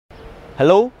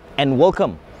Hello and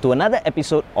welcome to another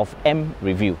episode of M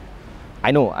Review.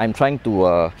 I know I'm trying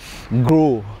to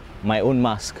grow my own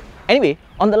mask. Anyway,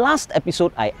 on the last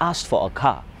episode I asked for a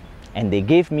car and they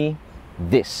gave me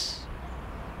this.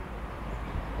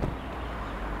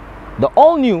 The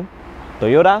all-new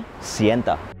Toyota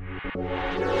Sienta.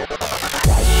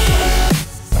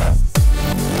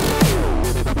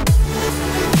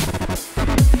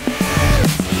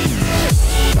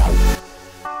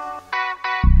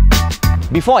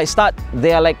 Before I start,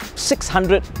 there are like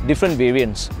 600 different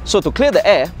variants. So to clear the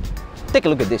air, take a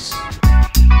look at this.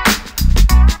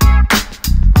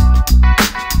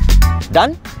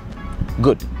 Done?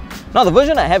 Good. Now the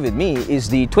version I have with me is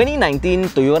the 2019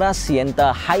 Toyota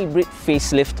Sienta Hybrid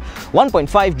Facelift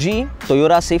 1.5G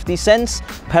Toyota Safety Sense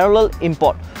Parallel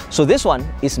Import. So this one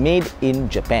is made in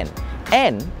Japan.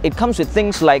 And it comes with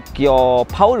things like your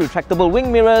power retractable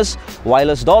wing mirrors,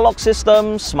 wireless door lock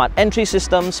system, smart entry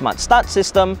system, smart start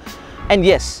system. And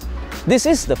yes, this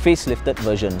is the facelifted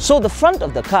version. So the front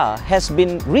of the car has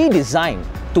been redesigned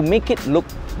to make it look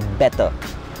better,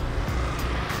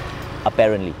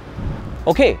 apparently.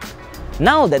 Okay,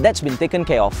 now that that's been taken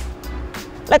care of,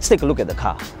 let's take a look at the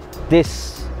car.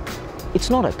 It's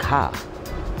not a car.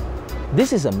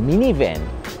 This is a minivan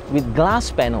with glass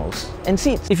panels and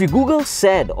seats. If you Google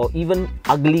sad or even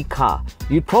ugly car,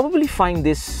 you'd probably find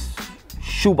this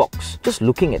shoebox. Just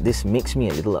looking at this makes me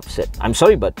a little upset. I'm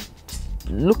sorry, but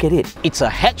look at it. It's a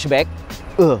hatchback.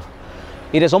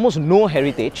 It has almost no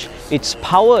heritage. Its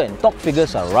power and torque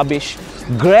figures are rubbish.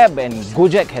 Grab and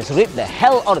Gojek has ripped the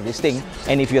hell out of this thing.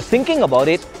 And if you're thinking about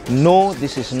it, no,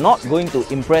 this is not going to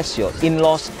impress your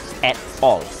in-laws at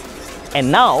all. And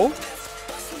now,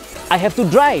 I have to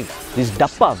drive this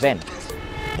Dappa van.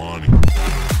 Money.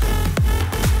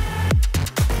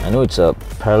 I know it's a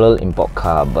parallel import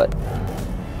car, but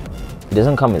it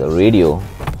doesn't come with a radio.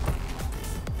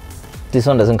 This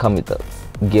one doesn't come with a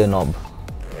gear knob.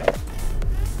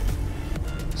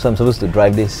 So I'm supposed to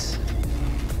drive this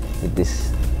with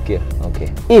this gear.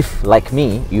 Okay. If, like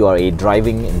me, you are a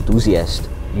driving enthusiast,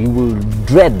 you will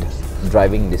dread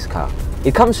driving this car.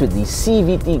 It comes with the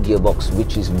CVT gearbox,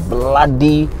 which is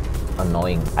bloody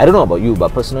annoying. I don't know about you,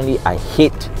 but personally, I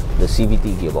hate the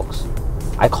CVT gearbox.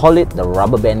 I call it the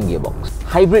rubber band gearbox.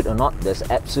 Hybrid or not, there's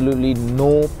absolutely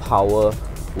no power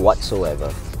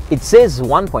whatsoever. It says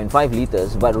 1.5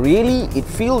 liters, but really it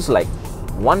feels like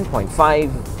 1.5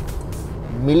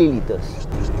 milliliters.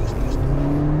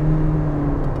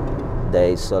 There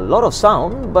is a lot of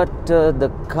sound, but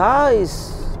the car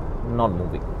is not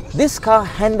moving. This car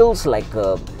handles like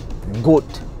a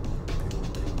goat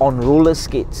on roller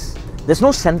skates. There's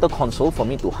no center console for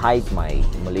me to hide my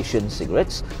Malaysian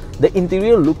cigarettes. The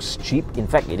interior looks cheap. In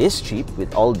fact, it is cheap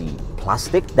with all the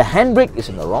plastic. The handbrake is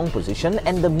in the wrong position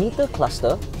and the meter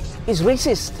cluster is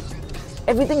racist.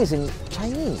 Everything is in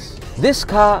Chinese. This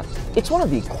car, it's one of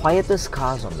the quietest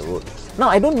cars on the road. Now,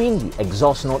 I don't mean the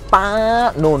exhaust note.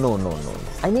 No.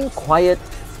 I mean quiet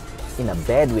in a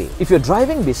bad way. If you're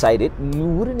driving beside it, you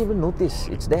wouldn't even notice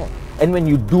it's there. And when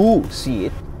you do see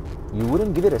it, you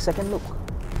wouldn't give it a second look.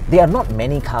 There are not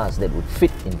many cars that would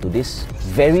fit into this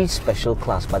very special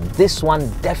class, but this one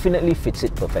definitely fits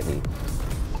it perfectly.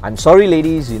 I'm sorry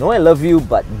ladies, you know I love you,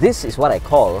 but this is what I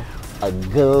call a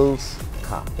girl's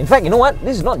car. In fact, you know what?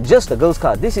 This is not just a girl's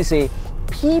car. This is a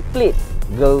P-plate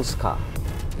girl's car.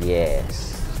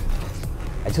 Yes.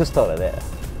 I just thought of that.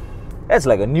 That's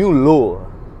like a new low.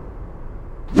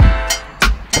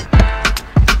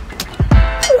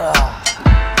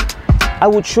 I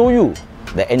would show you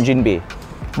the engine bay,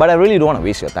 but I really don't want to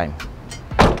waste your time.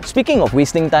 Speaking of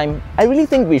wasting time, I really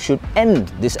think we should end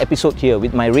this episode here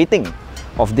with my rating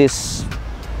of this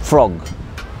frog.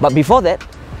 But before that,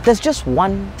 there's just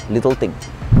one little thing.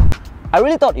 I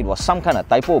really thought it was some kind of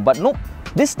typo, but nope,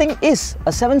 this thing is a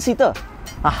 7-seater.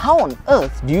 Now how on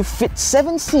earth do you fit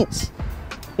 7 seats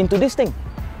into this thing?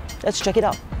 Let's check it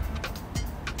out.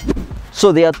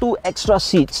 So there are 2 extra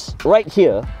seats right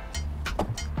here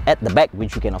at the back,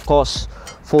 which you can of course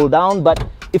fold down, but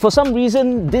if for some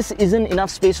reason this isn't enough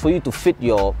space for you to fit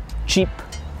your cheap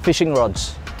fishing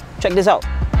rods, check this out.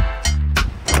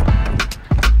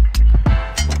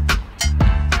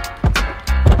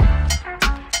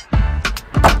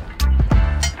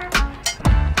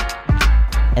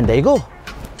 And there you go.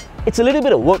 It's a little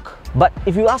bit of work, but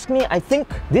if you ask me, I think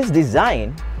this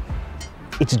design,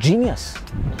 it's genius.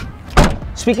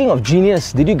 Speaking of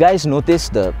genius, did you guys notice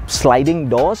the sliding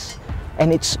doors?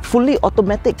 And it's fully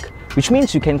automatic, which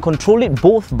means you can control it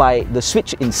both by the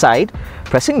switch inside,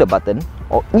 pressing the button,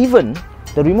 or even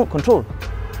the remote control.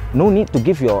 No need to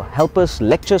give your helpers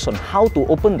lectures on how to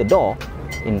open the door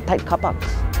in tight car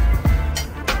parks.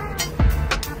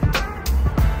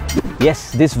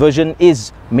 Yes, this version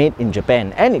is made in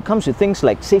Japan and it comes with things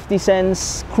like safety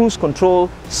sense, cruise control,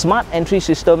 smart entry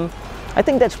system. I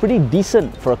think that's pretty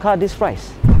decent for a car this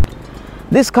price.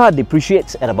 This car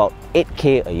depreciates at about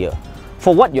 8K a year.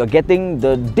 For what you're getting,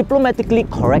 the diplomatically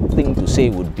correct thing to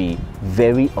say would be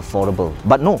very affordable.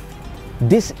 But no,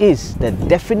 this is the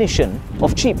definition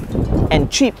of cheap,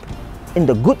 and cheap in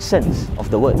the good sense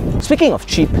of the word. Speaking of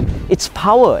cheap, its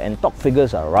power and torque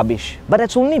figures are rubbish, but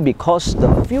that's only because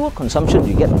the fuel consumption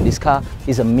you get on this car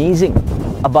is amazing,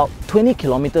 about 20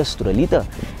 kilometers to the litre.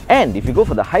 And if you go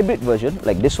for the hybrid version,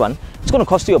 like this one, it's going to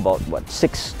cost you about, what,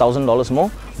 $6,000 more,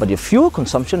 but your fuel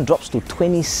consumption drops to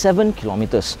 27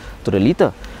 kilometers to the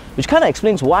litre, which kind of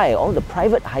explains why all the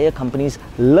private hire companies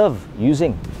love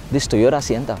using this Toyota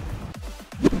Sienta.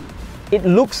 It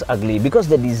looks ugly because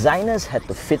the designers had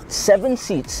to fit 7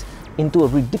 seats into a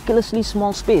ridiculously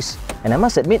small space, and I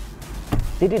must admit,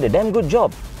 they did a damn good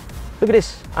job. Look at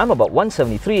this, I'm about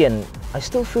 173 and I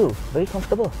still feel very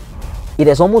comfortable. It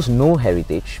has almost no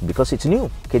heritage because it's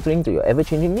new, catering to your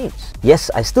ever-changing needs. Yes,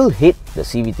 I still hate the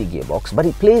CVT gearbox, but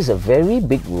it plays a very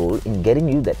big role in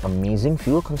getting you that amazing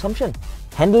fuel consumption.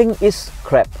 Handling is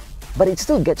crap, but it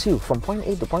still gets you from point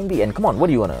A to point B. And come on, what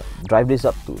do you want to drive this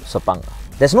up to Sepang?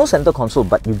 There's no center console,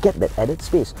 but you get that added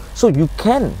space. So you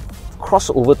can cross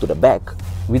over to the back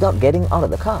without getting out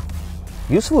of the car.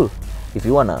 Useful if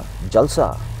you want a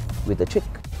jalsa with a chick.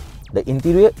 The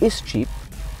interior is cheap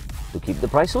to keep the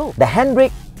price low. The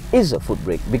handbrake is a foot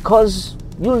brake because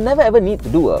you'll never ever need to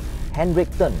do a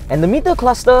handbrake turn. And the meter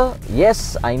cluster,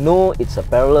 yes, I know it's a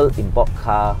parallel import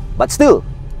car, but still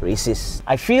racist.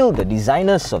 I feel the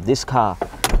designers of this car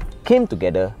came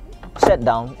together, sat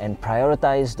down and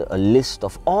prioritized a list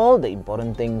of all the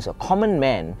important things a common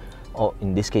man, or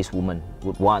in this case woman,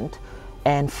 would want,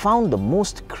 and found the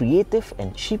most creative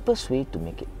and cheapest way to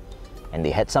make it. And they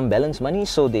had some balance money,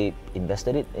 so they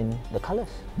invested it in the colors.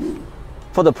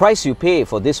 For the price you pay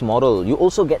for this model, you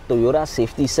also get Toyota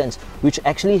Safety Sense, which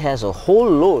actually has a whole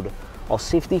load of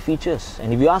safety features.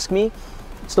 And if you ask me,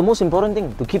 it's the most important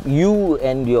thing to keep you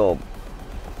and your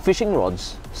fishing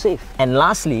rods safe. And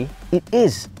lastly, it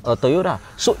is a Toyota,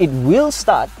 so it will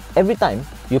start every time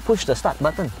you push the start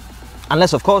button.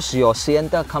 Unless of course your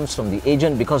Sienta comes from the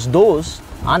agent, because those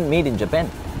aren't made in Japan.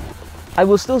 I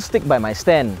will still stick by my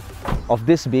stand of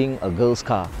this being a girl's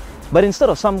car, but instead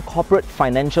of some corporate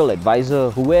financial advisor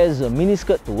who wears a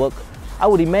miniskirt to work, I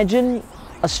would imagine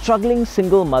a struggling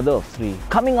single mother of 3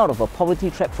 coming out of a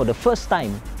poverty trap for the first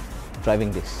time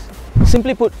driving this.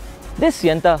 Simply put, this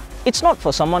Sienta, it's not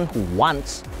for someone who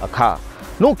wants a car.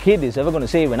 No kid is ever going to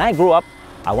say, when I grow up,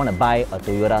 I want to buy a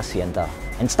Toyota Sienta,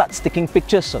 and start sticking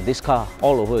pictures of this car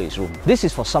all over his room. This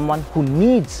is for someone who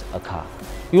needs a car.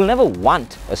 You'll never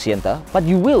want a Sienta, but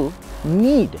you will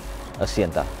need a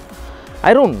Sienta.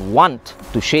 I don't want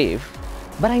to shave,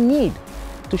 but I need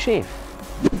to shave.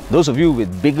 Those of you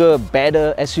with bigger,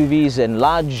 badder SUVs and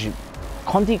large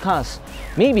Conti cars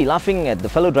may be laughing at the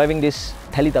fellow driving this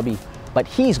Teletubby, but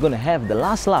he's going to have the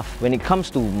last laugh when it comes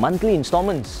to monthly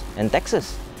installments and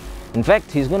taxes. In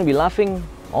fact, he's going to be laughing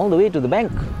all the way to the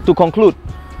bank. To conclude,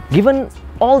 given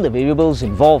all the variables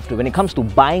involved when it comes to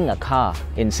buying a car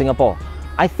in Singapore,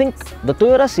 I think the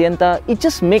Toyota Sienta, it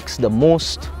just makes the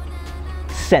most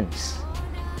sense.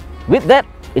 With that,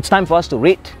 it's time for us to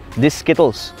rate this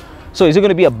Skittles. So is it going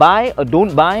to be a buy, a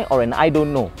don't buy, or an I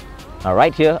don't know? Now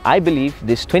right here, I believe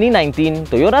this 2019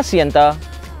 Toyota Sienta,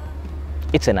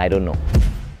 it's an I don't know.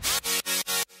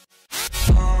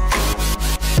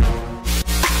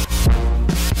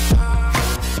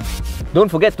 Don't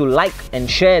forget to like and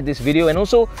share this video, and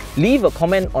also leave a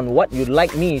comment on what you'd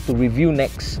like me to review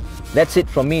next. That's it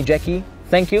from me, Jackie.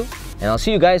 Thank you, and I'll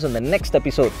see you guys on the next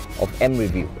episode of M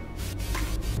Review.